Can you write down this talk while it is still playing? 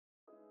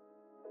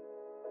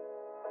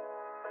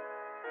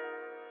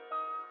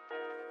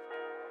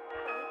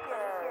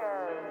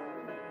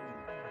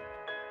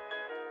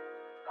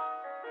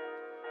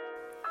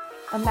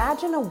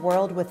Imagine a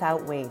world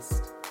without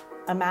waste.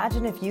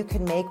 Imagine if you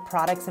could make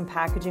products and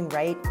packaging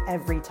right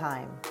every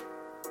time.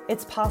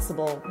 It's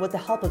possible with the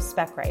help of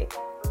SpecRite,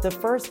 the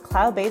first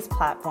cloud-based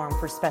platform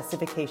for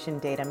specification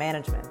data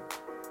management.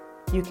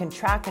 You can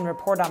track and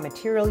report on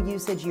material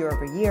usage year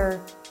over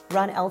year,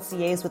 run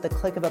LCAs with the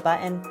click of a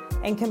button,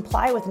 and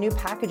comply with new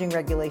packaging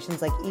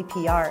regulations like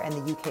EPR and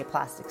the UK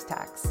plastics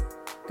tax.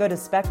 Go to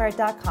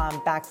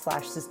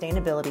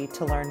specrite.com/sustainability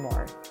to learn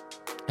more.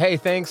 Hey,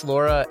 thanks,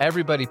 Laura.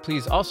 Everybody,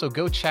 please also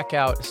go check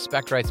out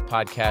SpecRite's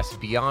podcast,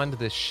 Beyond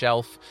the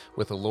Shelf,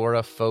 with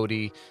Laura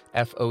Foti,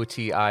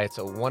 F-O-T-I. It's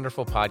a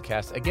wonderful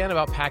podcast, again,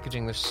 about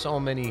packaging. There's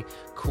so many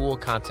cool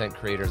content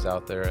creators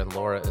out there, and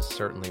Laura is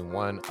certainly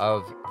one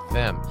of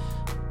them.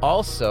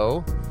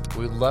 Also,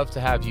 we'd love to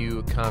have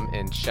you come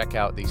and check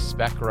out the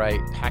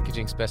SpecRite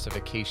Packaging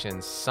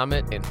Specifications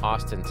Summit in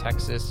Austin,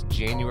 Texas,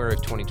 January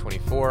of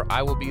 2024.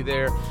 I will be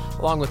there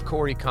along with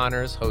Corey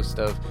Connors, host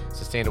of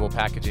Sustainable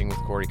Packaging with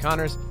Corey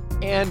Connors,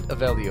 and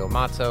Avelio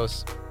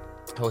Matos,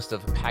 host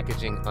of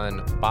Packaging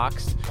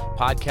Unboxed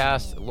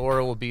podcast.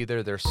 Laura will be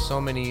there. There's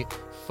so many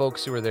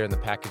folks who are there in the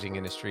packaging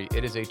industry.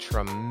 It is a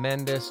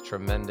tremendous,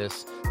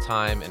 tremendous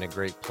time and a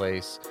great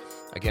place.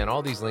 Again,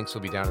 all these links will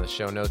be down in the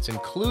show notes,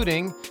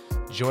 including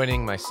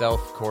joining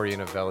myself, Corey,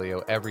 and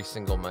Avelio every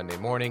single Monday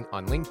morning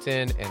on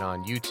LinkedIn and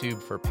on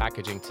YouTube for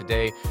Packaging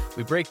Today.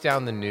 We break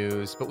down the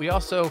news, but we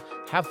also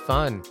have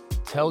fun,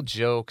 tell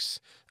jokes.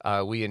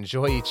 We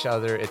enjoy each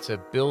other. It's a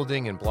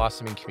building and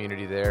blossoming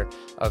community there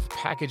of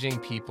packaging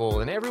people,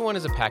 and everyone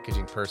is a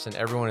packaging person.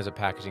 Everyone is a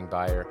packaging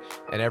buyer,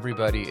 and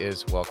everybody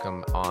is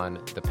welcome on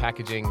the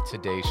Packaging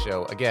Today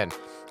show. Again,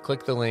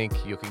 click the link.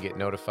 You can get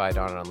notified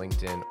on it on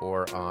LinkedIn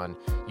or on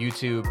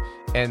YouTube.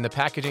 And the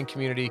packaging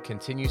community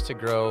continues to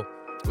grow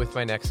with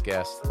my next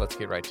guest. Let's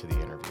get right to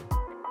the interview.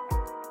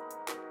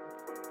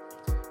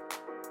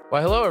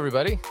 Well, hello,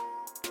 everybody.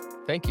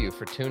 Thank you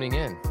for tuning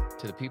in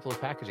to the People of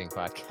Packaging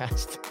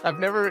podcast. I've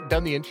never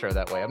done the intro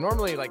that way. I'm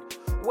normally like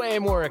way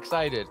more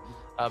excited.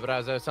 But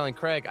as I was telling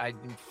Craig, I'm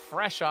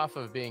fresh off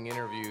of being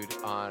interviewed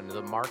on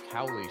the Mark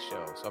Howley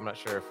show. So I'm not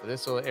sure if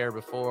this will air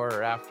before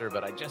or after,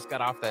 but I just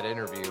got off that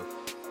interview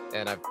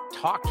and I've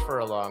talked for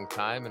a long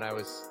time and I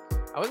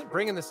wasn't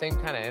bringing the same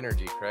kind of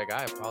energy, Craig.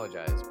 I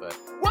apologize, but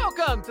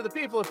welcome to the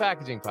People of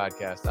Packaging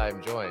podcast.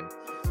 I'm joined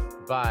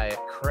by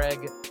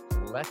Craig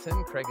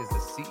Letton. Craig is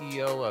the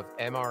CEO of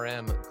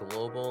MRM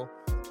Global.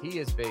 He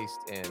is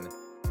based in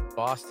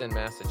Boston,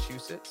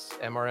 Massachusetts.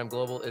 MRM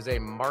Global is a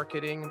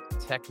marketing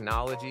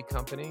technology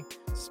company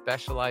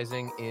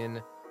specializing in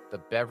the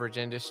beverage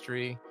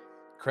industry.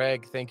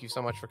 Craig, thank you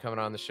so much for coming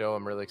on the show.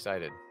 I'm really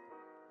excited.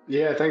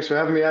 Yeah, thanks for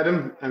having me,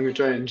 Adam. I'm going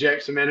to try and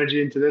inject some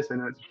energy into this. I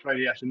know it's a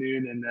Friday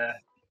afternoon, and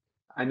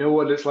I know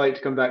what it's like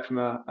to come back from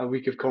a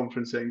week of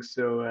conferencing.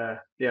 So,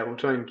 yeah, we'll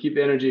try and keep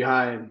the energy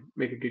high and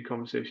make a good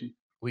conversation.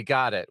 We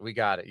got it.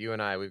 You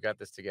and I, we've got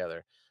this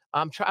together.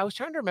 I was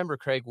trying to remember,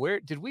 Craig, where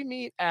did we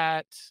meet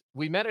at?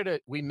 We met at a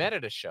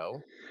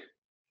show.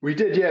 We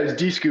did, yeah. It was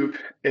D-Scoop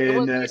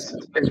in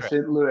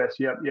St. Louis.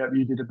 Yep.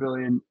 You did a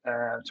brilliant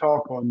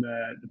talk on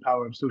the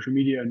power of social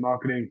media and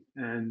marketing,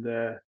 and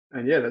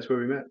yeah, that's where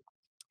we met.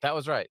 That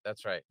was right.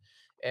 That's right.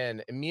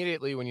 And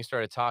immediately when you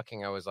started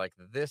talking, I was like,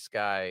 this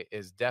guy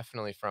is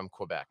definitely from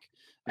Quebec.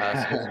 So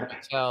as you can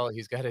tell,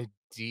 he's got a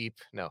deep,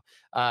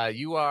 I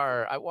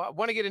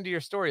want to get into your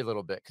story a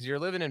little bit because you're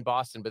living in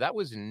Boston, but that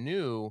was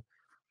new.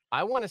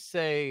 I want to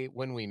say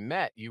when we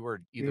met, you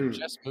were either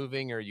just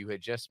moving or you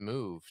had just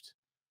moved.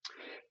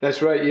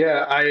 That's right.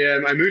 Yeah,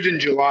 I moved in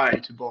July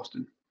to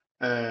Boston.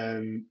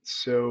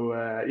 So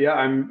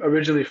I'm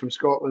originally from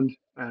Scotland.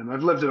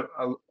 I've lived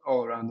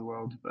all around the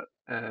world, but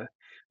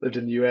lived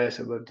in the US.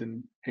 I've lived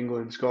in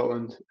England,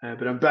 Scotland,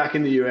 but I'm back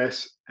in the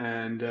US.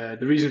 And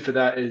the reason for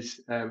that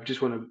is we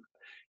just won a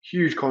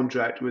huge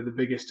contract with the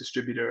biggest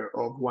distributor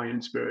of wine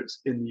and spirits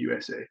in the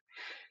USA.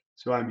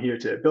 So I'm here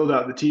to build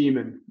out the team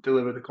and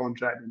deliver the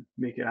contract and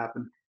make it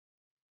happen.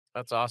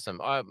 That's awesome.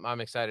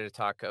 I'm excited to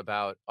talk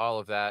about all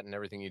of that and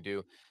everything you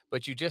do.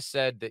 But you just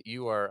said that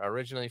you are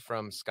originally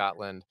from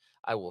Scotland.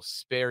 I will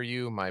spare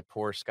you my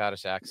poor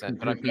Scottish accent,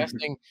 but I'm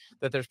guessing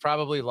that there's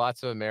probably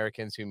lots of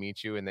Americans who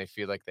meet you and they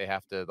feel like they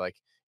have to like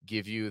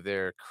give you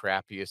their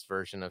crappiest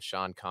version of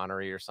Sean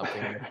Connery or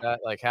something like that.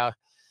 Like, how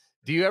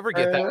do you ever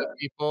get that with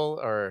people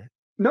or?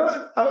 No,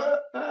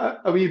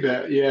 a wee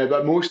bit, yeah,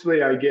 but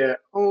mostly I get,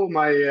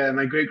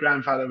 my great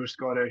grandfather was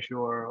Scottish,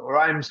 or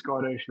I'm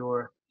Scottish,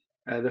 or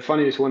the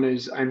funniest one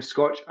is I'm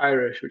Scotch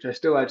Irish, which I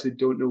still actually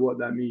don't know what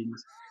that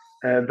means,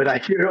 but I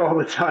hear it all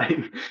the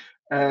time.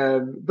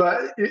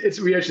 But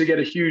we actually get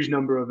a huge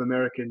number of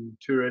American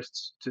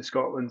tourists to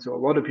Scotland, so a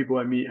lot of people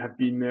I meet have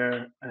been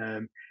there,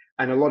 and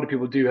a lot of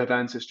people do have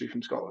ancestry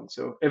from Scotland.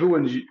 So a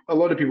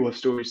lot of people have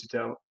stories to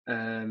tell,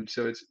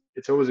 so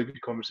it's always a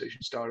good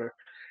conversation starter.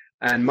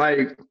 And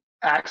my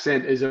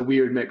accent is a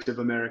weird mix of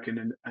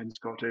American and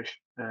Scottish,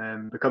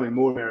 becoming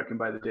more American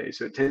by the day.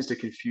 So it tends to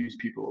confuse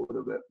people a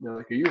little bit. They're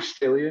like, are you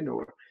Australian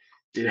or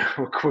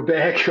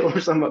Quebec or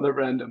some other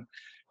random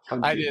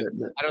country?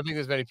 I don't think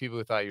there's many people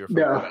who thought you were from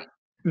Quebec.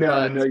 No,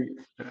 But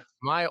no.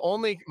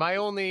 my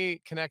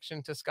only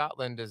connection to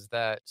Scotland is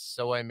that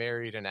So I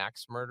Married an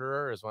Axe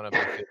Murderer is one of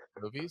my favorite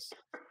movies,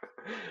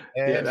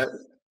 Yeah, and that.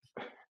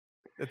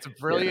 it's a Yeah,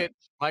 brilliant.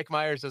 Mike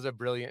Myers does a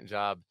brilliant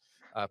job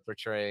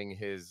portraying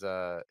his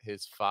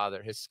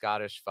father, his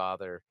Scottish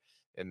father,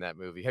 in that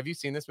movie. Have you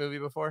seen this movie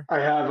before? I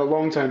have a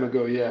long time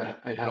ago. Yeah,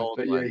 I An have. old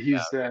But one,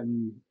 he's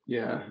done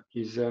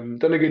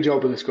a good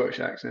job with the Scottish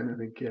accent. I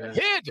think. yeah.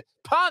 Hid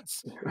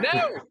punts.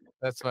 No,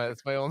 that's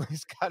my only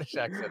Scottish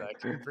accent I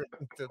can bring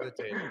to the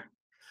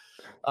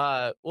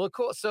table. Well,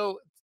 cool. So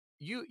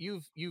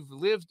you've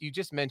lived. You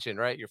just mentioned,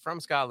 right? You're from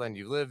Scotland.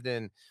 You've lived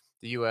in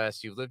the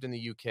U.S. You've lived in the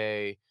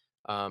U.K.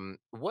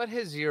 What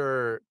has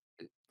your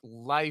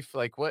life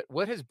like?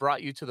 What has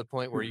brought you to the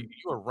point where you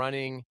are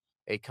running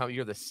a company?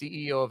 You're the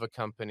CEO of a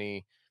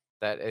company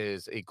that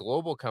is a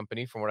global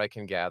company, from what I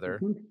can gather.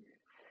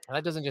 And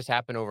that doesn't just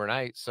happen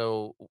overnight.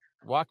 So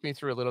walk me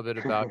through a little bit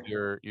about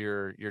your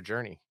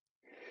journey.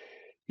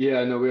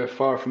 Yeah, no, we are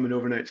far from an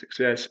overnight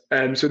success.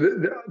 So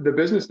the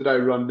business that I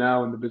run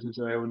now and the business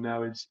that I own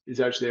now is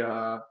actually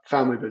a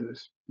family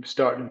business. It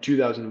started in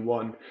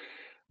 2001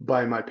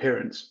 by my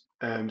parents.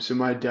 So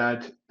my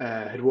dad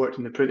had worked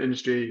in the print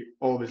industry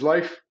all of his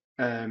life,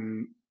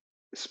 um,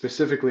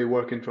 specifically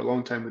working for a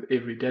long time with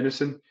Avery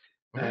Dennison.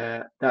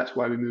 Mhm. That's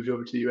why we moved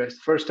over to the US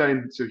the first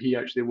time. So he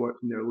actually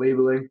worked in their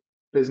labeling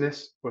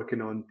business,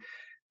 working on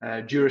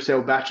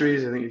Duracell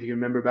batteries. I think if you can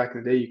remember back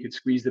in the day, you could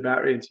squeeze the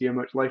battery and see how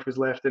much life was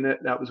left in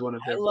it. That was one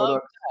of I their love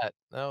products. that.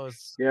 That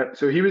was Yeah,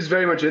 so he was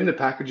very much in the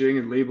packaging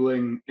and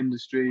labeling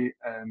industry.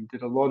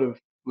 Did a lot of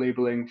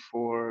labeling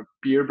for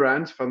beer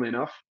brands, funnily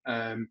enough.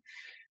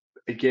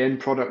 Again,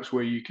 products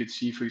where you could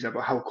see, for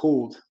example, how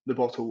cold the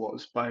bottle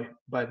was by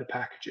the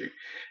packaging,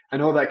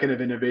 and all that kind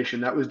of innovation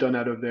that was done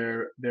out of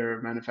their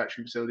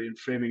manufacturing facility in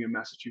Framingham,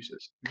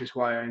 Massachusetts, which is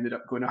why I ended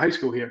up going to high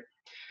school here.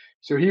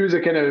 So he was a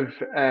kind of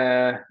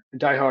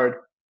diehard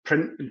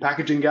print and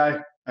packaging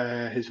guy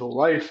his whole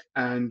life,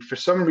 and for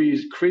some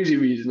reason, crazy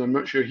reason, I'm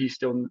not sure he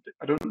still.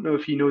 I don't know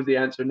if he knows the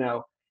answer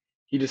now.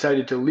 He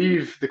decided to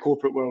leave the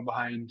corporate world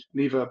behind,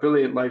 leave a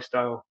brilliant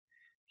lifestyle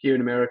here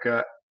in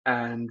America,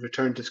 and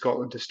return to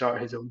Scotland to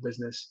start his own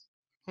business.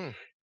 hmm,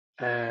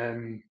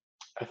 Um,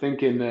 I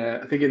think in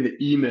the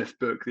E Myth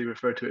book they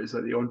refer to it as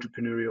like the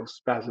entrepreneurial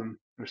spasm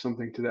or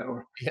something to that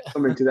yeah.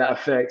 something to that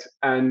effect.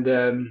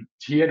 And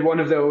he had one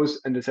of those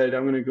and decided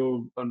I'm going to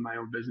go run my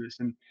own business.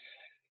 And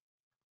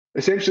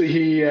essentially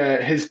he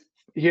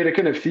had a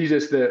kind of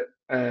thesis that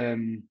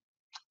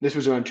this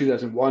was around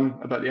 2001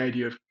 about the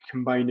idea of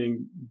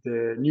combining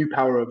the new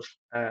power of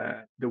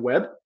the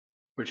web,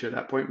 which at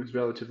that point was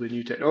relatively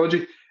new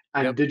technology,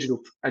 and Yep.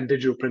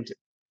 digital printing.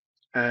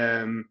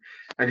 Um,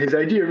 and his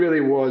idea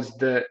really was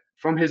that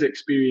from his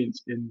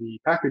experience in the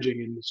packaging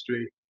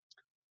industry,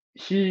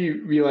 he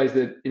realized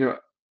that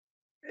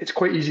it's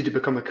quite easy to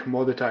become a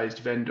commoditized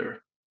vendor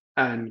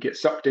and get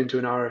sucked into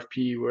an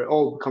RFP where it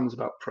all becomes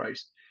about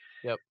price.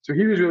 Yep. So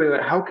he was really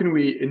like, how can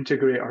we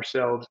integrate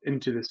ourselves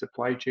into the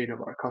supply chain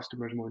of our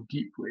customers more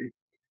deeply,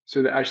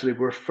 so that actually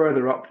we're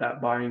further up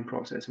that buying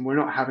process and we're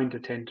not having to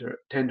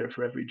tender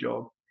for every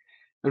job.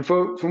 And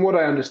from what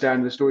I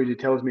understand, the stories he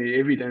tells me,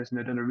 Avery Dennison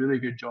had done a really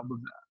good job of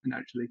that and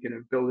actually kind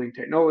of building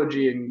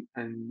technology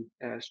and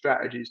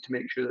strategies to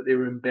make sure that they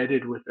were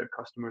embedded with their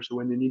customers. So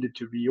when they needed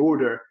to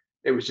reorder,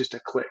 it was just a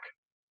click,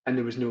 and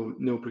there was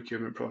no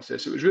procurement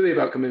process. So it was really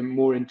about becoming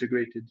more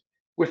integrated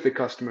with the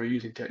customer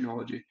using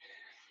technology.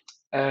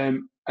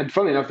 And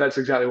funnily enough, that's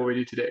exactly what we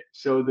do today.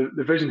 So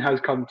the vision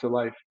has come to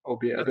life,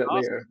 albeit a That's bit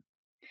awesome. later.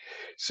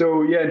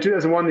 So yeah, in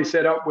 2001 they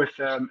set up with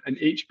an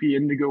HP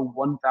Indigo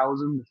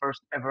 1000, the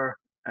first ever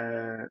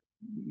uh,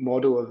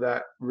 model of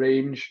that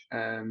range.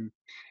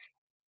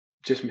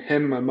 Just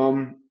him, my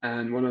mum,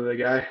 and one other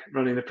guy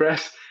running the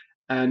press,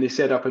 and they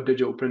set up a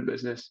digital print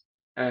business.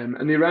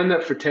 And they ran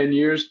that for 10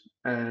 years.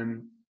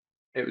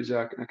 It was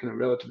a kind of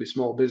relatively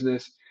small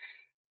business,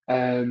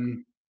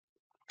 um,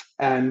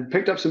 and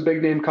picked up some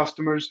big name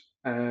customers.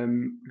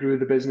 Grew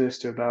the business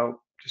to about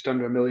just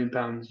under £1 million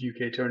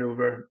UK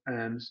turnover,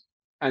 and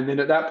then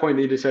at that point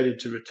they decided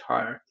to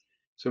retire.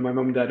 So my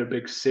mum and dad are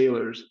big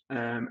sailors,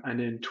 and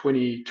in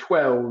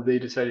 2012 they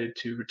decided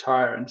to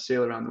retire and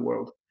sail around the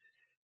world,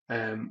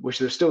 which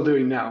they're still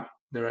doing now.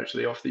 They're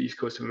actually off the east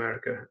coast of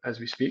America as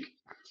we speak.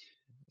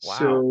 Wow.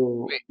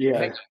 So Wait,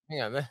 yeah.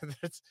 hang on.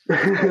 That's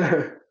kind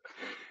of,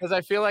 because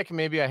I feel like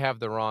maybe I have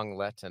the wrong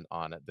Letton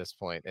on at this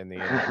point in the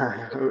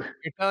interview.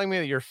 You're telling me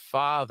that your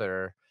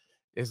father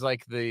is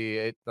like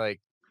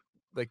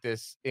like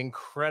this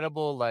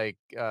incredible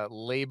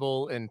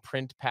label and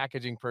print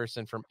packaging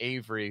person from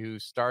Avery who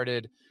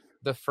started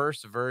the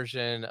first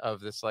version of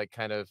this like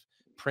kind of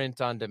print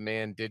on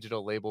demand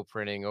digital label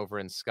printing over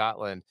in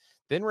Scotland,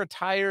 then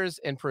retires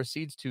and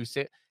proceeds to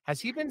say, has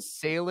he been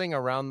sailing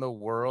around the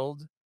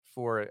world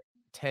for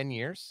 10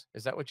 years?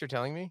 Is that what you're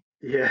telling me?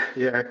 yeah,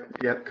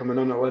 coming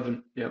on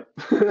 11. Yep.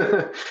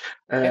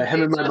 And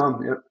Him and my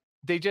mum. Yep.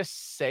 they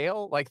just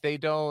sail, like they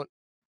don't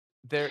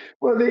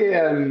Well,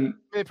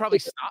 they probably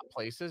stop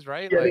places,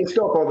 right? yeah, they Like,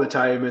 stop all the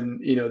time, and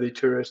they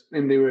tourist,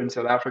 and they were in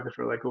South Africa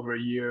for like over a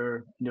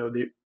year.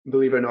 They,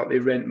 believe it or not, they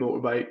rent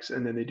motorbikes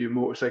and then they do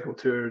motorcycle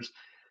tours.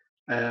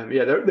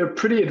 Yeah, they're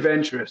pretty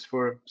adventurous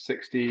for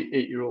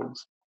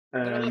 68-year-olds.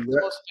 they're like Um, the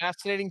most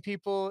fascinating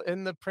people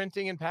in the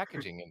printing and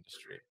packaging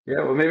industry.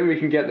 yeah, well, maybe we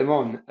can get them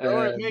on.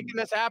 Laura, making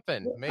this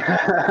happen. Making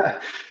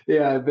this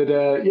Yeah, but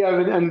yeah,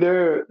 and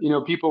they're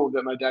people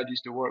that my dad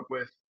used to work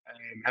with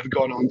have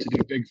gone on to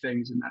do big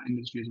things in that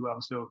industry as well.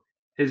 So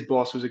his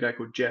boss was a guy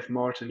called Jeff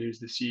Martin, who's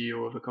the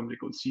CEO of a company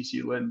called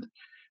CC Lind,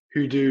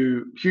 who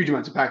do huge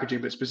amounts of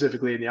packaging, but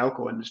specifically in the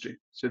alcohol industry.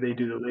 So they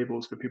do the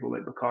labels for people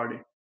like Bacardi.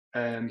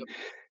 Um,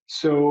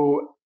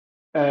 so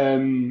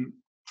um,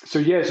 so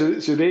yeah, so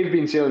they've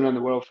been sailing around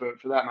the world for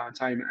that amount of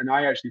time, and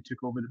I actually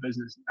took over the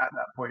business at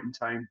that point in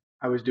time.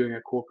 I was doing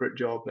a corporate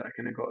job that I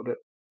kind of got a bit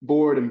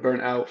bored and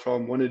burnt out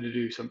from, wanted to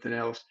do something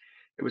else.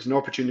 It was an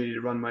opportunity to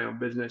run my own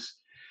business.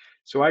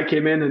 So I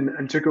came in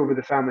and took over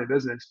the family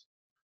business.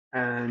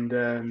 And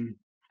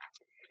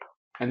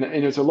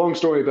it's a long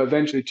story, but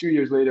eventually 2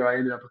 years later, I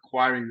ended up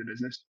acquiring the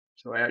business.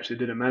 So I actually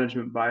did a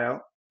management buyout,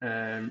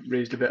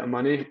 raised a bit of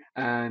money,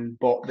 and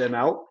bought them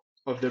out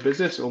of their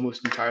business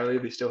almost entirely.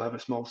 They still have a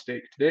small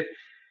stake today.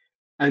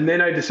 And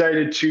then I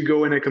decided to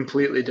go in a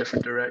completely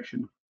different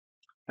direction.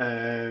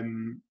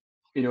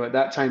 At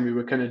that time we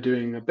were kind of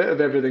doing a bit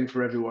of everything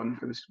for everyone.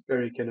 It was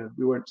very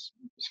we weren't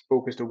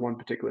focused on one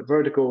particular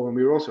vertical, and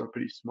we were also a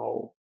pretty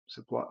small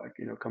supply,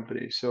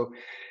 company. So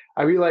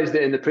I realized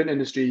that in the print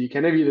industry, you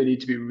kind of either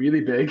need to be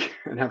really big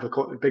and have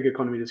a big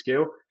economy to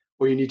scale,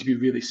 or you need to be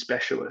really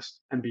specialist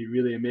and be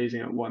really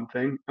amazing at one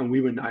thing. And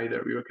we were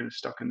neither. We were kind of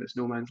stuck in this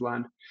no man's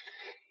land.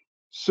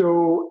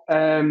 So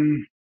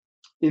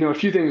a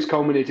few things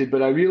culminated,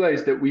 but I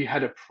realized that we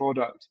had a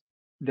product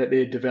that they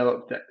had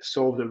developed that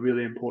solved a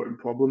really important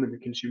problem in the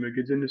consumer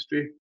goods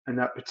industry. And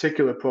that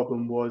particular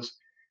problem was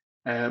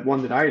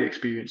one that I had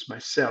experienced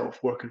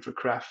myself working for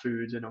Kraft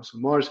Foods and also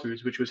Mars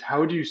Foods, which was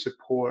how do you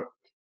support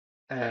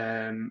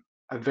a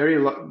very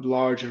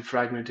large and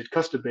fragmented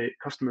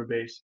customer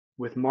base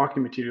with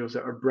marketing materials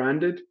that are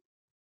branded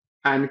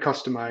and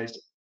customized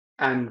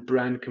and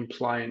brand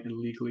compliant and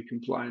legally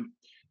compliant.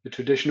 The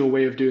traditional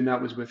way of doing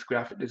that was with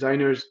graphic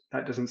designers.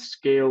 That doesn't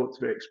scale, it's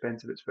very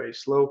expensive, it's very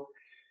slow.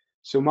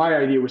 So my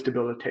idea was to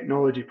build a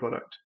technology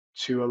product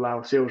to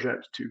allow sales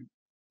reps to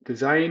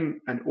design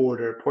and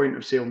order point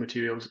of sale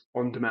materials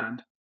on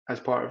demand as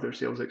part of their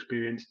sales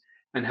experience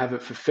and have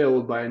it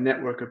fulfilled by a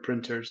network of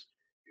printers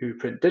who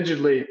print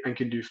digitally and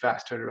can do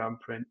fast turnaround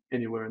print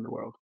anywhere in the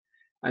world.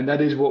 And that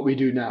is what we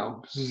do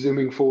now.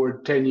 Zooming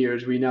forward 10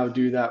 years, we now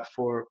do that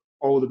for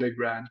all the big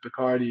brands,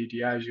 Bacardi,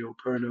 Diageo,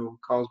 Pernod,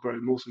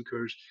 Carlsberg, Molson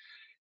Coors,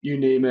 you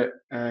name it,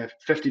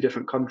 50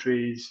 different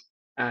countries.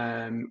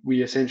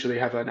 We essentially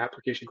have an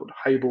application called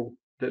Hybel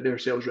that their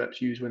sales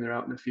reps use when they're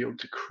out in the field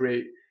to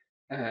create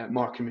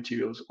marketing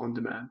materials on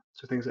demand.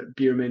 So things like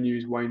beer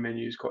menus, wine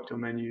menus, cocktail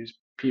menus,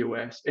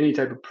 POS, any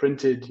type of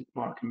printed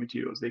marketing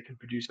materials they can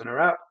produce on our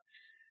app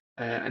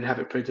and have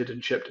it printed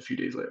and shipped a few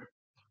days later.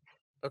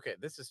 Okay,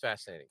 this is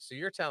fascinating. So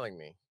you're telling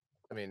me,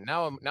 I mean,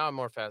 now I'm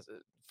more fast.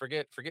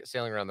 Forget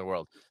sailing around the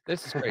world.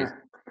 This is crazy.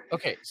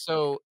 Okay,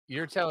 so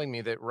you're telling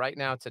me that right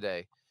now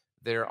today,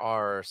 there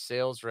are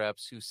sales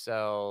reps who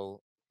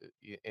sell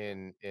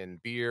in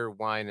beer,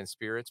 wine, and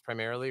spirits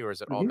primarily, or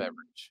is it all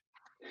beverage?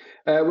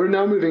 We're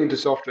now moving into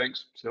soft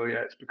drinks, so yeah,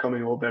 it's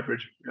becoming all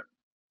beverage. Yeah.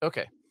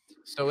 Okay,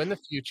 so in the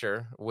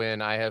future,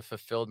 when I have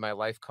fulfilled my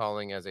life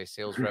calling as a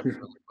sales rep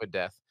for Liquid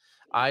Death,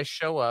 I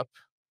show up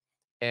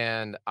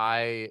and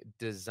I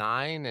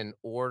design and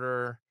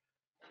order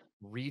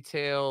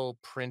retail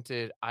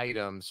printed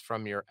items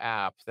from your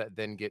app that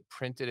then get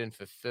printed and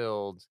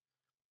fulfilled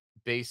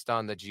based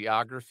on the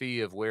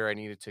geography of where I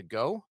need it to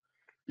go.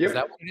 Is that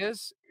Yep. what it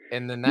is?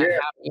 And then that Yeah,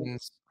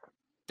 happens.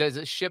 Does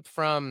it ship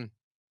from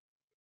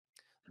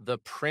the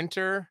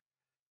printer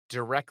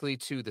directly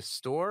to the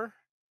store?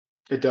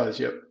 it does.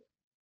 Yep.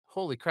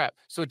 Holy crap.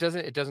 So it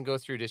doesn't go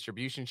through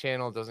distribution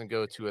channel, it doesn't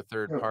go to a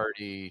third Yep.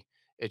 party.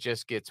 It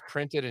just gets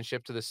printed and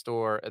shipped to the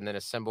store and then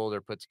assembled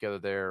or put together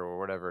there or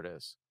whatever it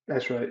is.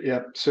 That's right.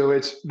 Yeah. So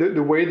it's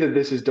the way that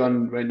this is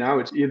done right now.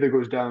 It's either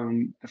goes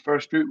down the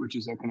first route, which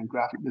is a kind of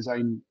graphic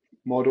design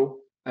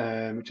model,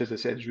 which, as I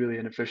said, is really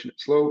inefficient and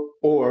slow,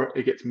 or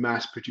it gets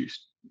mass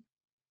produced.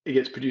 It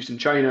gets produced in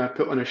China,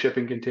 put on a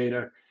shipping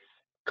container,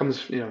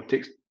 comes,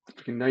 takes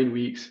freaking 9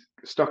 weeks,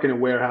 stuck in a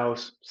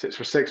warehouse, sits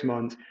for 6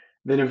 months.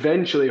 Then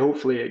eventually,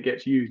 hopefully, it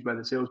gets used by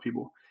the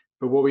salespeople.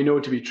 But what we know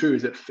to be true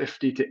is that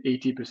 50 to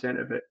 80%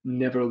 of it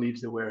never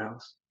leaves the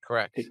warehouse.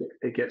 Correct.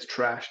 It gets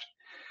trashed.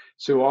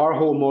 So our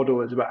whole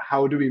model is about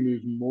how do we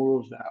move more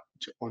of that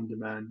to on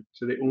demand.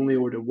 So they only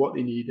order what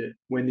they need it,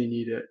 when they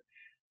need it,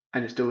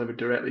 and it's delivered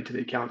directly to the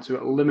account. So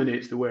it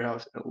eliminates the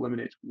warehouse, it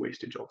eliminates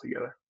wastage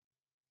altogether.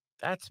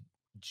 That's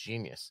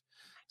genius.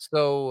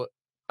 So,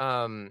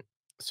 um,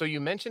 so you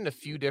mentioned a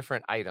few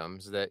different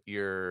items that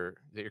you're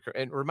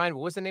and remind me,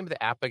 what was the name of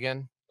the app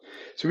again?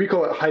 So we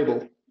call it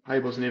Hybel.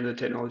 Hybel's the name of the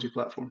technology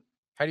platform.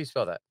 How do you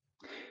spell that?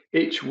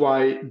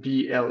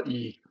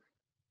 Hyble.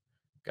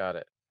 Got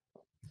it.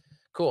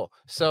 Cool.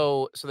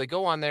 So they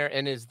go on there,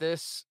 and is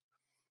this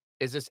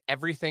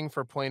everything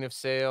for point of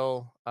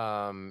sale,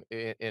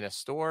 in a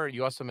store?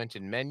 You also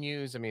mentioned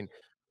menus. I mean,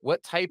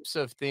 what types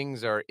of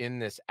things are in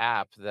this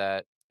app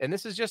that, and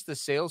this is just the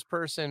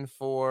salesperson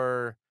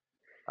for,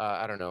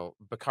 I don't know,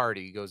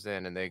 Bacardi goes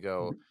in and they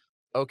go,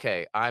 Mhm.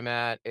 okay, I'm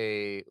at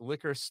a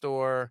liquor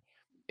store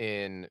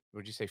in,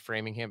 would you say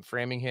Framingham,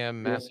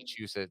 Yeah.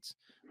 Massachusetts,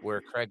 where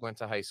Craig went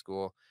to high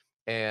school,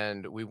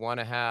 and we want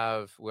to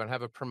have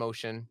a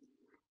promotion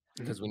Mhm.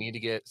 because we need to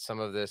get some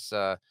of this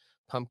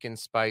pumpkin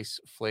spice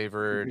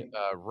flavored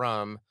Mhm.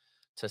 rum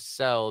to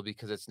sell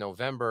because it's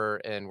November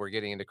and we're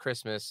getting into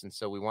Christmas. And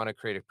so we want to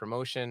create a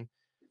promotion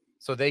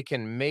so they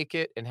can make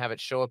it and have it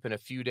show up in a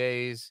few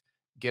days,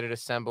 get it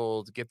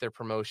assembled, get their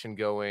promotion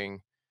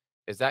going.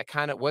 Is that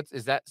kind of That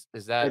is it. that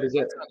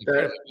sounds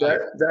incredibly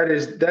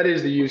valuable. That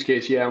is the use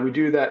case. Yeah, and we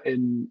do that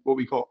in what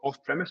we call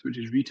off premise, which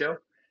is retail,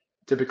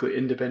 typically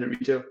independent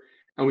retail,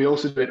 and we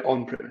also do it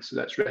on premise. So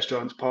that's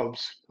restaurants,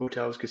 pubs,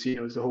 hotels,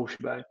 casinos, the whole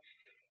shebang.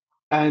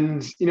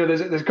 And there's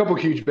a couple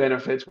of huge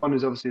benefits. One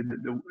is obviously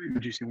the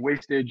reducing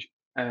wastage.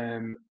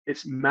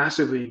 It's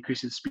massively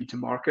increases speed to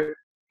market.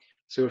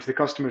 So if the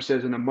customer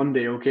says on a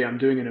Monday, okay, I'm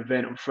doing an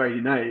event on Friday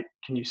night,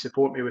 can you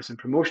support me with some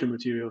promotional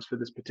materials for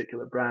this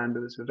particular brand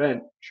or this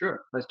event?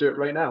 Sure, let's do it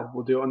right now.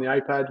 We'll do it on the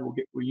iPad.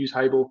 We'll use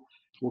Hybel.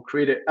 We'll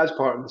create it as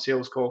part of the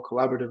sales call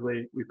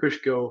collaboratively. We push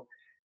go.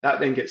 That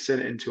then gets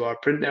sent into our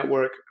print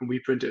network, and we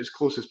print it as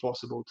close as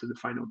possible to the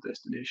final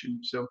destination.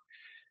 So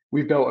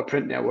we've built a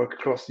print network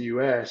across the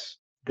US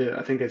that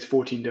I think has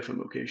 14 different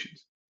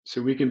locations.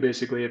 So we can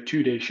basically have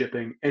 2 day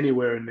shipping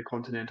anywhere in the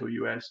continental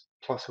US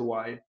plus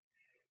Hawaii.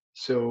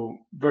 So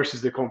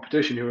versus the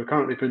competition who are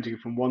currently printing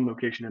from one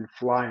location and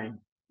flying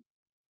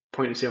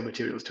point of sale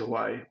materials to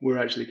Hawaii, we're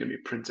actually going to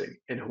be printing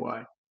in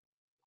Hawaii.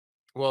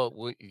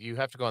 Well, you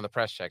have to go on the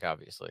press check,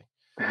 obviously.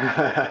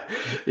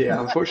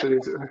 Yeah, unfortunately,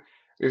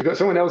 we've got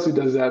someone else who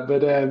does that,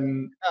 but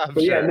I'm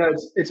but yeah, sure. no,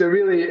 it's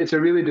a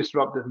really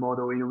disruptive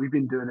model. We've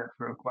been doing it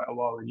for quite a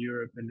while in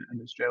Europe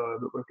and Australia,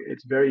 but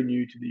it's very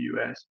new to the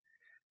US.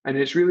 And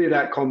it's really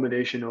that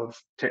combination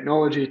of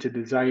technology to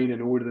design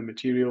and order the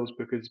materials,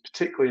 because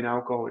particularly in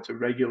alcohol, it's a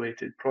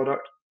regulated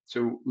product.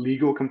 So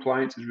legal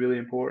compliance is really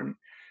important,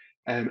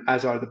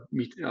 as are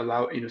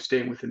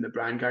staying within the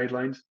brand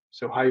guidelines.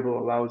 So Hybel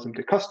allows them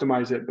to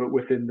customize it, but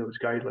within those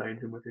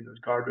guidelines and within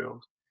those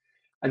guardrails.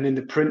 And then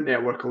the print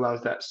network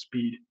allows that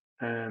speed,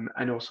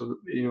 and also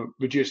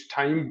reduce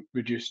time,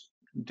 reduce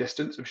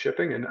distance of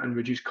shipping, and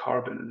reduce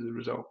carbon as a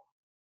result.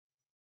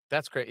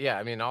 That's great. Yeah,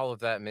 I mean, all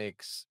of that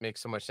makes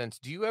so much sense.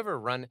 Do you ever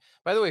run,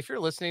 by the way, if you're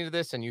listening to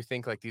this and you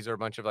think like these are a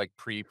bunch of like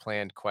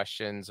pre-planned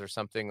questions or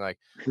something, like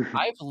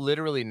I've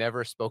literally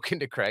never spoken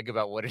to Craig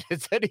about what it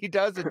is that he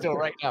does until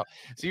right now.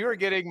 So you are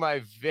getting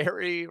my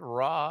very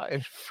raw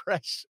and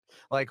fresh,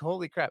 like,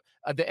 holy crap.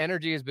 The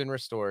energy has been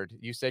restored.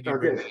 You said you'd Oh,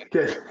 bring good,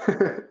 the energy,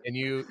 good. and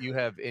you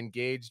have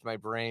engaged my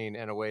brain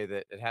in a way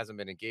that it hasn't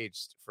been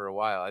engaged for a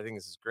while. I think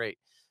this is great.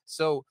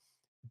 So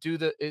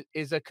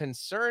is a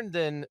concern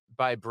then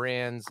by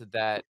brands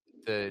that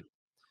the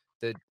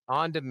the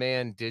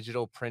on-demand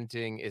digital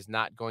printing is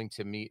not going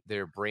to meet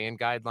their brand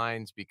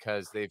guidelines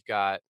because they've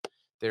got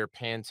their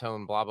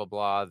Pantone blah blah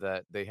blah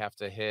that they have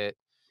to hit?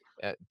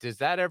 Does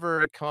that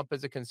ever come up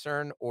as a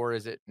concern, or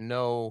is it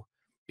no,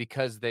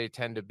 because they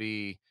tend to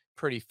be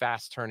pretty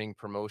fast turning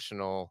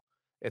promotional?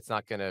 It's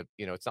not gonna,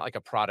 it's not like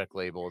a product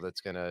label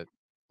that's gonna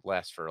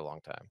last for a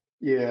long time.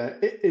 Yeah,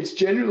 it's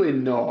generally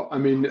not. I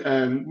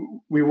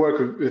mean, we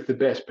work with the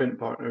best print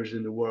partners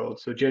in the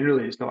world, so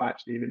generally it's not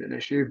actually even an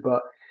issue.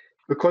 But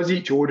because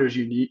each order is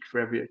unique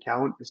for every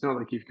account, it's not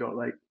like you've got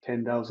like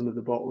 10,000 of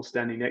the bottles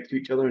standing next to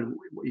each other, and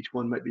each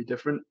one might be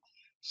different.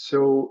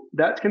 So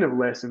that's kind of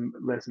less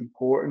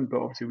important.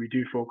 But obviously, we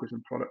do focus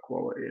on product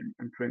quality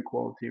and print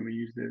quality, and we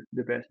use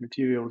the best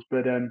materials.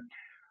 But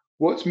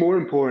what's more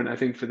important, I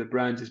think, for the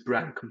brands is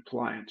brand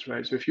compliance,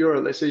 right? So if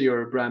let's say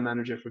you're a brand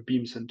manager for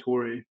Beam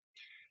Suntory,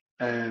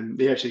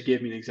 they actually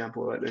gave me an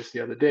example like this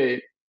the other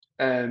day.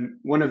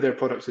 One of their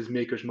products is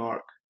Maker's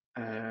Mark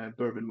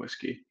bourbon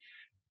whiskey,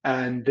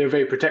 and they're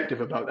very protective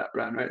about that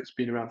brand, right? It's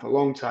been around for a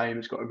long time.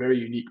 It's got a very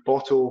unique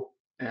bottle,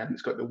 and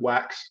it's got the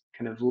wax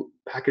kind of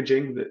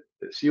packaging that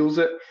seals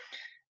it.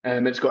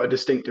 It's got a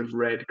distinctive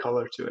red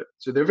color to it.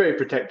 So they're very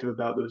protective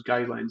about those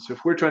guidelines. So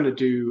if we're trying to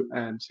do,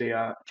 say,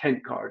 a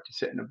tent card to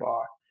sit in a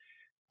bar,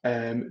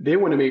 they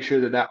want to make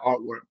sure that that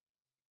artwork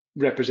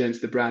represents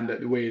the brand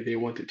that the way they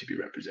want it to be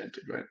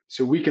represented, right?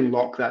 So we can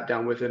lock that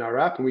down within our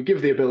app, and we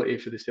give the ability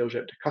for the sales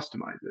rep to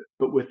customize it,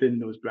 but within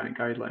those brand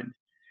guidelines.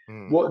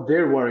 Hmm. What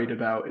they're worried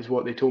about is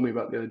what they told me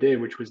about the other day,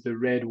 which was the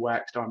red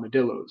waxed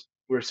armadillos,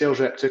 where a sales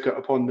rep took it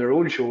upon their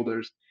own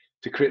shoulders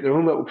to create their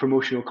own little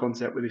promotional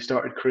concept where they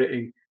started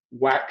creating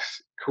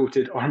wax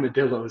coated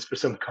armadillos for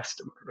some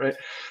customer, right?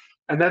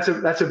 And that's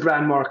a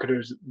brand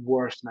marketer's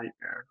worst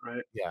nightmare,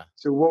 right? Yeah.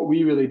 So what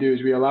we really do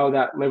is we allow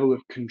that level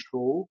of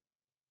control,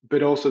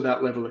 but also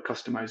that level of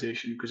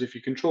customization. Because if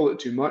you control it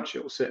too much,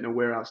 it will sit in a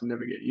warehouse and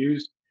never get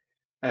used.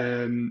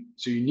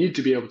 So you need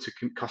to be able to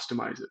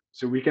customize it.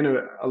 So we can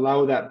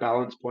allow that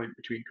balance point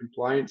between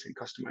compliance and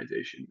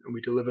customization, and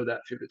we deliver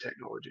that through the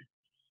technology.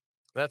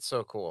 That's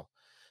so cool.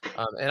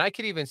 And I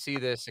could even see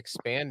this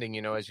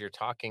expanding, as you're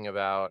talking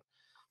about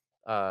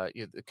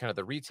kind of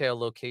the retail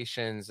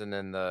locations and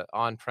then the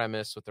on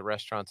premise with the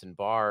restaurants and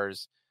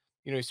bars.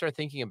 You start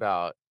thinking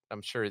about,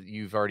 I'm sure that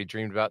you've already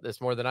dreamed about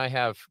this more than I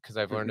have because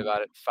I've learned Mhm.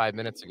 about it 5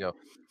 minutes ago.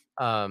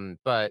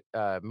 But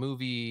I'm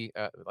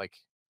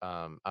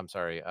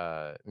sorry,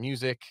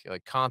 music,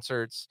 like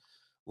concerts,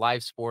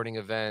 live sporting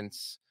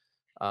events.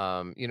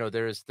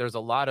 There's a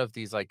lot of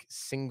these like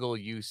single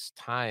use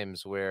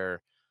times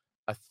where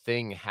a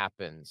thing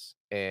happens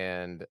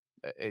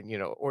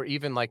or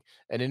even like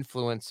an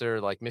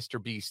influencer like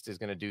Mr. Beast is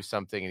going to do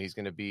something and he's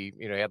going to be,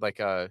 he had like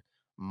a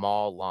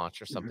mall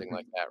launch or something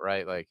like Mhm. that,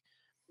 right? Like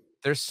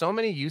there's so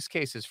many use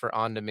cases for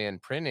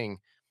on-demand printing,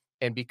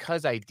 and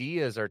because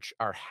ideas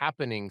are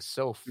happening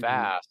so Mhm.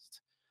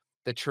 fast,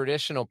 the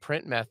traditional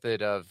print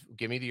method of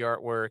give me the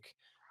artwork,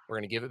 we're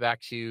going to give it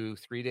back to you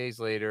 3 days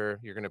later,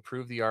 you're going to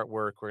prove the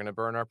artwork, we're going to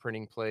burn our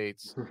printing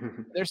plates.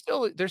 There's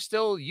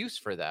still use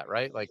for that,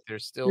 right? Like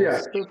there's still Yeah,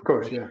 of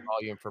course. scalability Yeah. and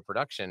volume for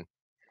production.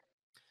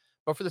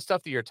 But for the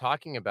stuff that you're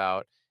talking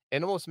about,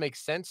 it almost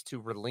makes sense to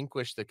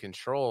relinquish the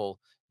control,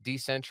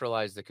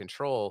 decentralize the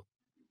control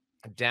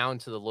down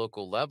to the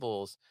local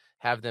levels,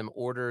 have them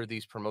order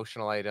these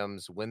promotional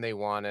items when they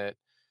want it,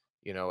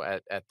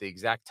 at the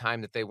exact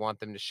time that they want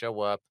them to show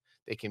up.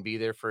 They can be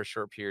there for a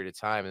short period of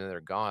time and then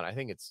they're gone. I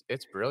think it's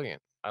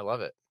brilliant. I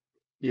love it.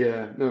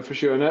 Yeah, no, for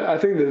sure. And I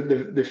think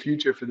the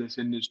future for this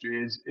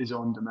industry is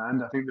on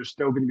demand. I think there's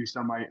still going to be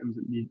some items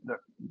that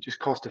just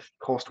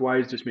cost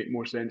wise just make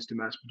more sense to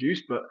mass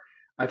produce. But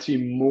I've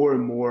seen more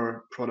and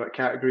more product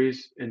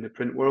categories in the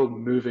print world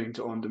moving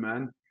to on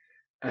demand.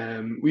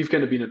 We've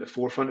kind of been at the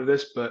forefront of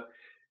this, but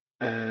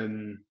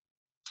um,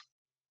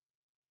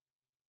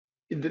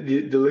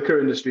 the liquor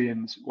industry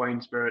and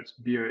wine, spirits,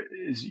 beer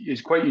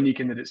is quite unique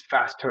in that it's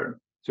fast turn.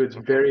 So it's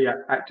Mhm. very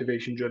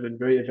activation driven,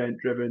 very event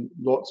driven,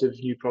 lots of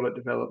new product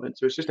development.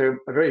 So it's just a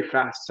very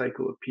fast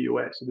cycle of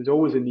POS. So there's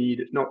always a need.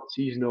 It's not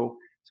seasonal.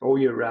 It's all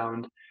year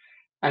round.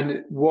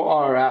 And what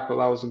our app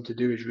allows them to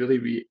do is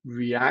really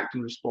react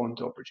and respond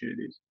to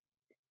opportunities.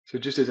 So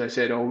just as I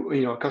said,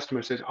 a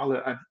customer says, "Oh,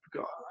 look, I've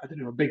got, I don't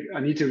know, I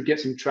need to get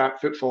some trap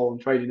footfall on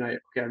Friday night.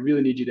 Okay, I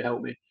really need you to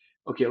help me.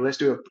 Okay, let's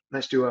do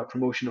a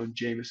promotion on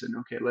Jameson.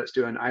 Okay, let's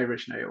do an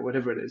Irish night or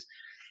whatever it is."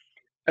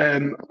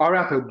 Our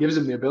app gives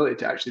them the ability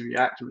to actually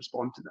react and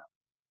respond to that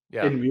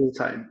Yeah. in real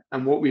time.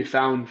 And what we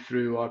found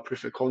through our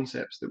proof of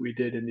concepts that we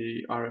did in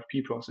the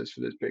RFP process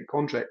for this big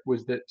contract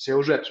was that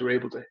sales reps were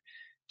able to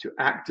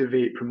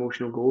activate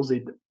promotional goals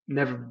they'd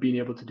never been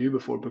able to do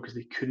before because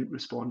they couldn't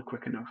respond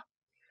quick enough.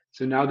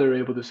 So now they're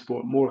able to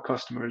support more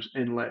customers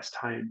in less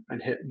time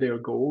and hit their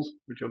goals,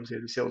 which obviously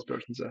as a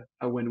salesperson's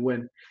a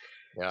win-win.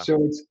 Yeah.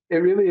 So it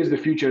really is the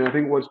future. And I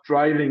think what's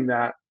driving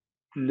that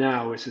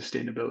now is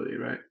sustainability,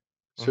 right?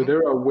 So Mhm.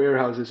 there are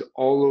warehouses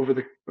all over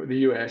the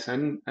US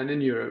and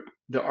in Europe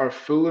that are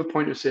full of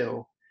point of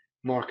sale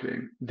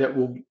marketing that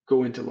will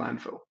go into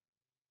landfill.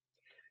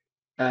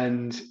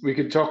 And we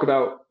could talk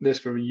about this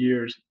for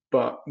years,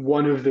 but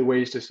one of the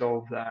ways to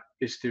solve that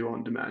is through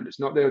on demand. It's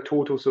not the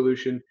total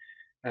solution.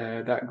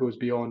 That goes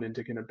beyond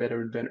into kind of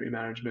better inventory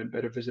management,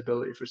 better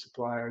visibility for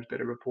suppliers,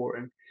 better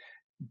reporting.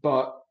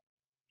 But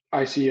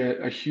I see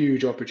a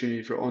huge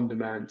opportunity for on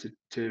demand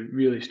to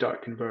really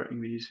start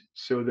converting these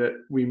so that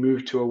we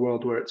move to a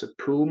world where it's a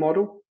pull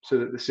model, so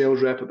that the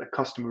sales rep or the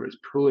customer is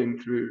pulling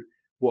through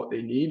what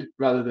they need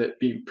rather than it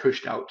being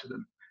pushed out to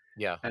them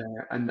Yeah.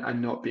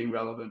 and not being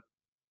relevant.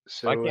 I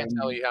So can't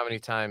tell you how many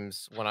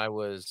times when I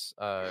was,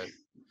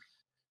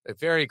 a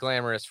very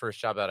glamorous first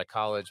job out of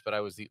college, but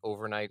I was the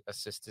overnight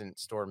assistant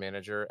store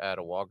manager at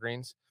a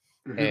Walgreens.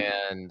 mhm.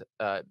 And,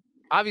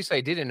 obviously,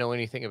 I didn't know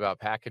anything about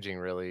packaging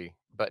really,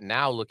 but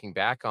now looking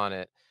back on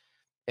it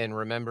and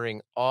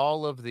remembering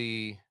all of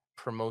the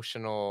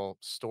promotional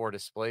store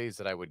displays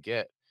that I would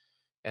get,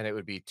 and it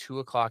would be 2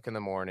 o'clock in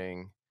the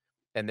morning,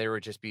 and there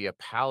would just be a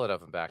pallet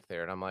of them back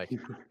there, and I'm like,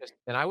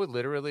 and I would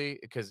literally,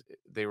 because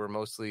they were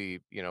mostly,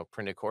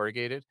 printed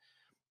corrugated,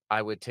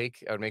 I would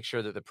make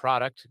sure that the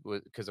product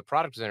was, because the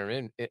product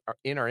was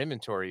in our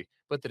inventory,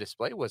 but the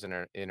display wasn't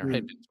in our Mm.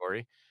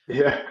 inventory.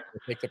 Yeah.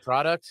 I'd take the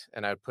product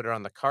and I would put it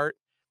on the cart,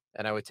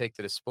 and I would take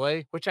the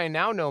display, which I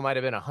now know might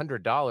have been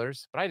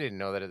 $100, but I didn't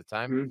know that at the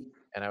time, Mhm.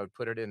 and I would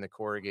put it in the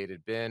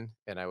corrugated bin,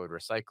 and I would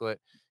recycle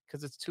it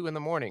because it's 2 in the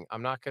morning.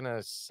 I'm not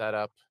gonna set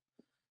up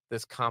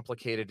this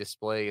complicated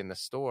display in the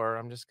store.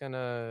 I'm just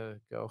gonna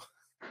go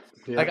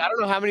like, Yeah. I don't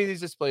know how many of these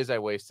displays I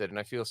wasted, and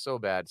I feel so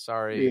bad.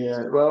 Sorry.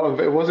 Yeah. Well,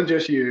 it wasn't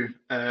just you.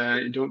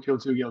 Don't feel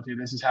too guilty.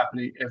 This is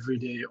happening every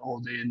day, all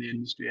day in the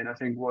industry. And I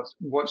think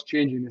what's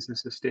changing is the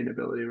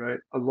sustainability, right?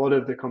 A lot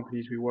of the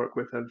companies we work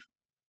with have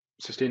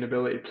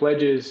sustainability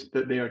pledges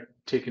that they are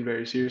taken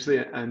very seriously,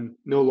 and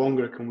no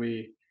longer can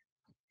we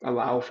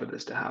allow for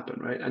this to happen,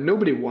 right? And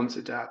nobody wants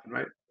it to happen,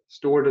 right?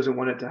 Store doesn't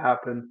want it to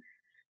happen.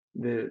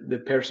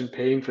 The person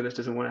paying for this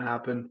doesn't want it to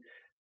happen.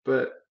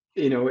 But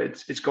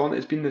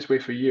it's been this way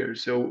for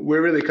years. So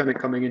we're really kind of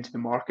coming into the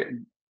market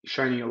and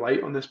shining a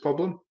light on this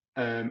problem,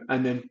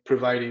 and then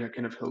providing a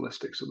kind of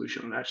holistic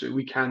solution. And actually,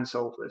 we can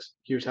solve this.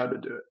 Here's how to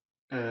do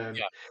it.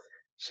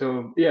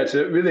 So yeah, it's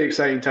a really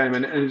exciting time,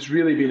 and it's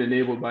really been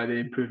enabled by the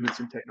improvements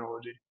in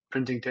technology,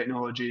 printing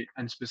technology,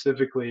 and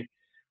specifically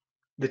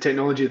the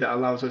technology that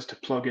allows us to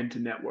plug into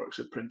networks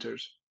of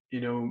printers.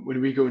 When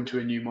we go into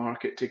a new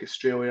market, take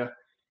Australia,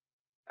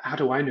 how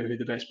do I know who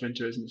the best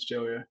printer is in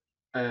Australia?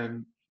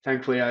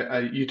 Thankfully, I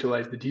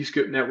utilize the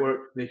Dscoop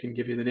network. They can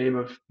give you the name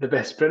of the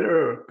best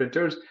printer or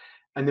printers,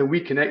 and then we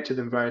connect to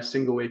them via a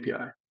single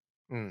API.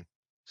 Mm.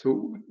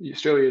 So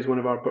Australia is one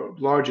of our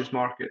largest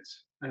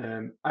markets.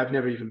 I've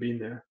never even been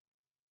there,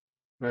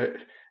 right?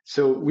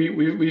 So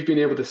we've been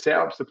able to set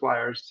up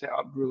suppliers, set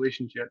up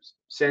relationships,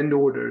 send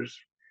orders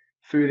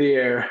through the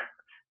air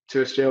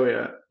to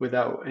Australia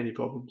without any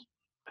problems,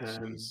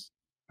 Jeez.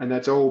 and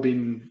that's all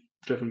been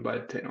driven by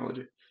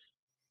technology.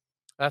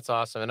 That's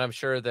awesome, and I'm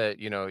sure that,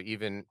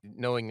 even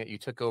knowing that you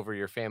took over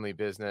your family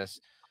business,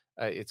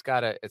 it's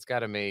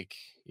gotta make,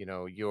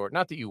 your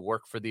not that you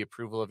work for the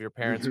approval of your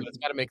parents, but it's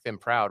gotta make them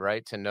proud,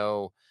 right? To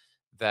know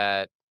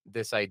that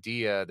this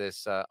idea,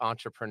 this,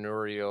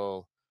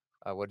 entrepreneurial,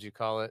 what did you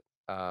call it?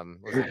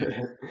 Was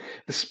it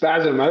The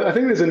spasm. I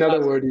think there's another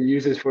spasm? word he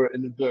uses for it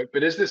in the book,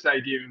 but it's this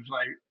idea of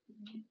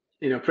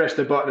like, press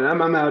the button.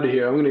 I'm out of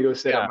here. I'm going to go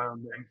set up Yeah. my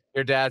own thing.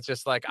 Your dad's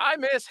just like, "I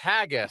miss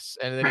haggis,"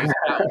 and then he's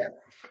out.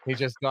 He's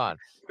just gone.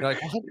 You're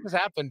like, "What just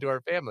happened to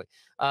our family?"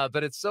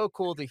 But it's so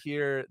cool to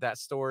hear that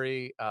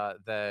story,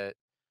 that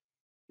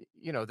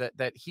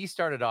that he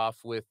started off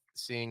with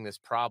seeing this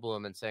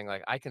problem and saying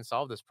like, I can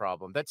solve this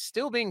problem, that's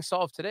still being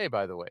solved today,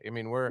 by the way. I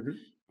mean, Mhm,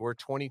 we're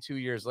 22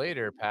 years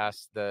later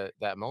past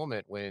that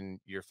moment when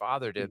your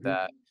father did mhm.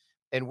 that,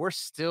 and we're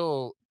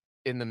still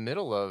in the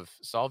middle of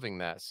solving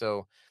that.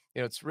 So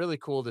it's really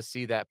cool to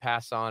see that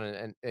pass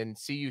on, and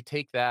see you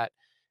take that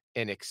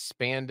and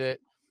expand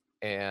it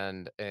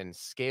and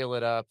scale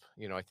it up.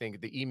 I think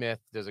the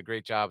E-Myth does a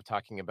great job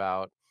talking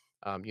about,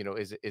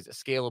 is it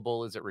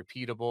scalable, is it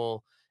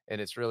repeatable, and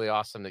it's really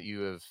awesome that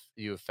you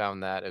have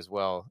found that as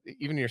well.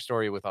 Even your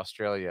story with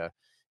Australia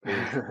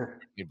is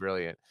pretty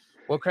brilliant.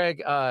 Well,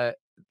 Craig,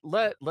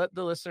 let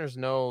the listeners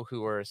know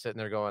who are sitting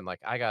there going like,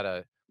 I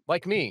gotta,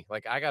 like me,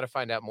 like I gotta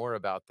find out more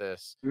about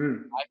this.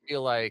 Mm. I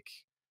feel like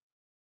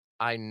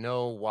I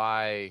know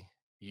why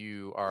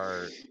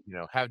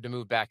have to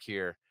move back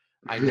here.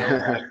 I know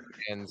why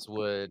fans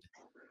would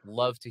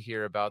love to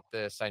hear about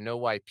this. I know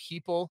why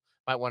people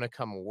might want to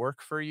come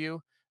work for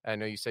you. I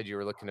know you said you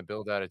were looking to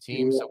build out a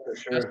team. Yeah, So for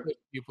what's the best sure. way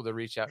for people to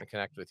reach out and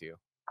connect with you?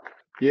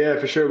 Yeah,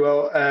 for sure.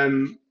 Well,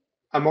 I'm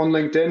on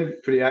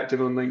LinkedIn, pretty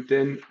active on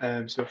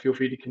LinkedIn. So feel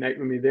free to connect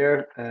with me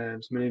there.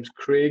 So my name's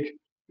Craig,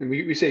 and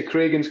we say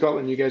Craig in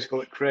Scotland. You guys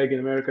call it Craig in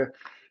America.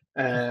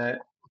 Uh,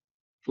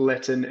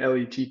 Letton,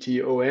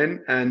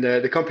 Letton, and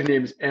the company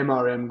name is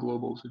MRM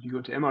Global. So if you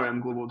go to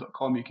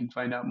mrmglobal.com, you can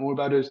find out more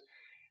about us.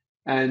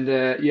 And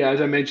yeah,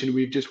 as I mentioned,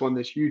 we've just won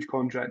this huge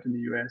contract in the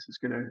US. It's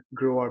going to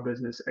grow our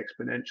business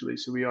exponentially.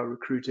 So we are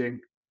recruiting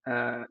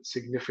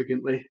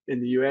significantly in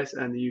the US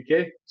and the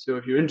UK. So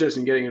if you're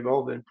interested in getting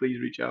involved, then please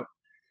reach out.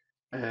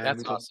 That's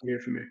We'd love to awesome. hear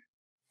from you.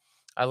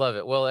 I love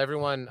it. Well,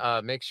 everyone,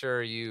 make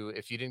sure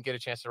if you didn't get a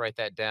chance to write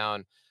that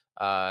down,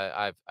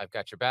 I've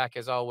got your back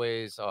as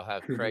always. I'll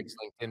have Craig's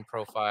LinkedIn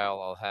profile.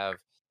 I'll have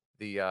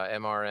the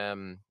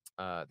MRM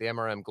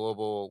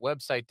Global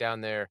website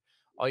down there.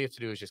 All you have to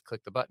do is just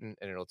click the button,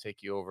 and it'll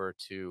take you over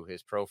to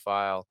his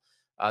profile.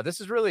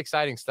 This is really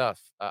exciting stuff.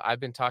 I've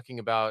been talking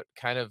about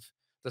kind of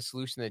the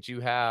solution that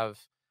you have,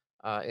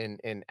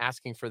 in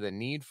asking for the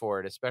need for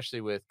it,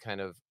 especially with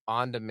kind of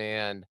on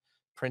demand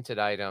printed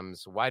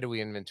items. Why do we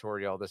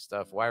inventory all this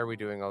stuff? Why are we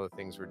doing all the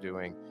things we're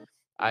doing?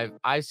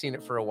 I've seen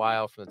it for a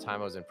while from the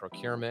time I was in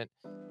procurement.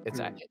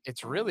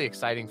 It's really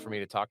exciting for me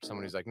to talk to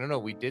someone who's like, no,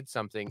 we did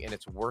something and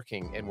it's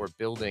working and we're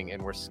building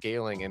and we're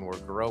scaling and we're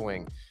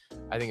growing.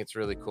 I think it's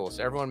really cool.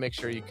 So everyone, make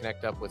sure you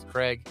connect up with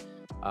Craig.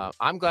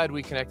 I'm glad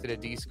we connected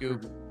at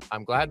Dscoop.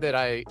 I'm glad that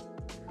I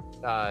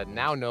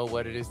now know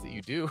what it is that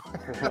you do,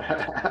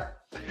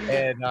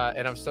 and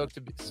I'm stoked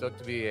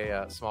to be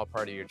a small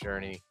part of your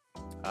journey.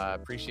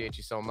 Appreciate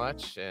you so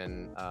much,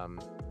 and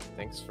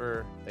thanks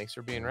for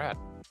being rad.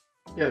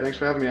 Yeah, thanks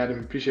for having me, Adam.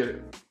 Appreciate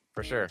it.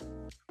 For sure.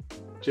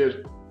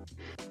 Cheers.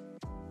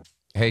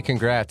 Hey,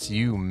 congrats.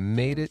 You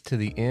made it to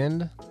the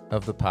end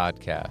of the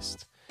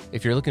podcast.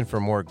 If you're looking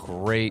for more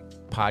great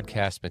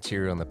podcast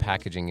material in the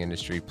packaging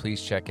industry,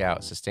 please check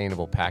out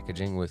Sustainable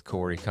Packaging with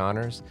Corey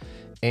Connors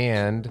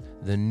and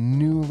the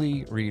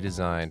newly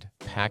redesigned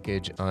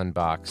Package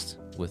Unboxed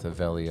with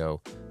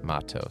Avelio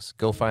Matos.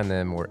 Go find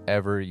them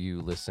wherever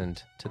you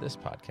listened to this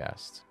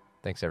podcast.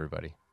 Thanks, everybody.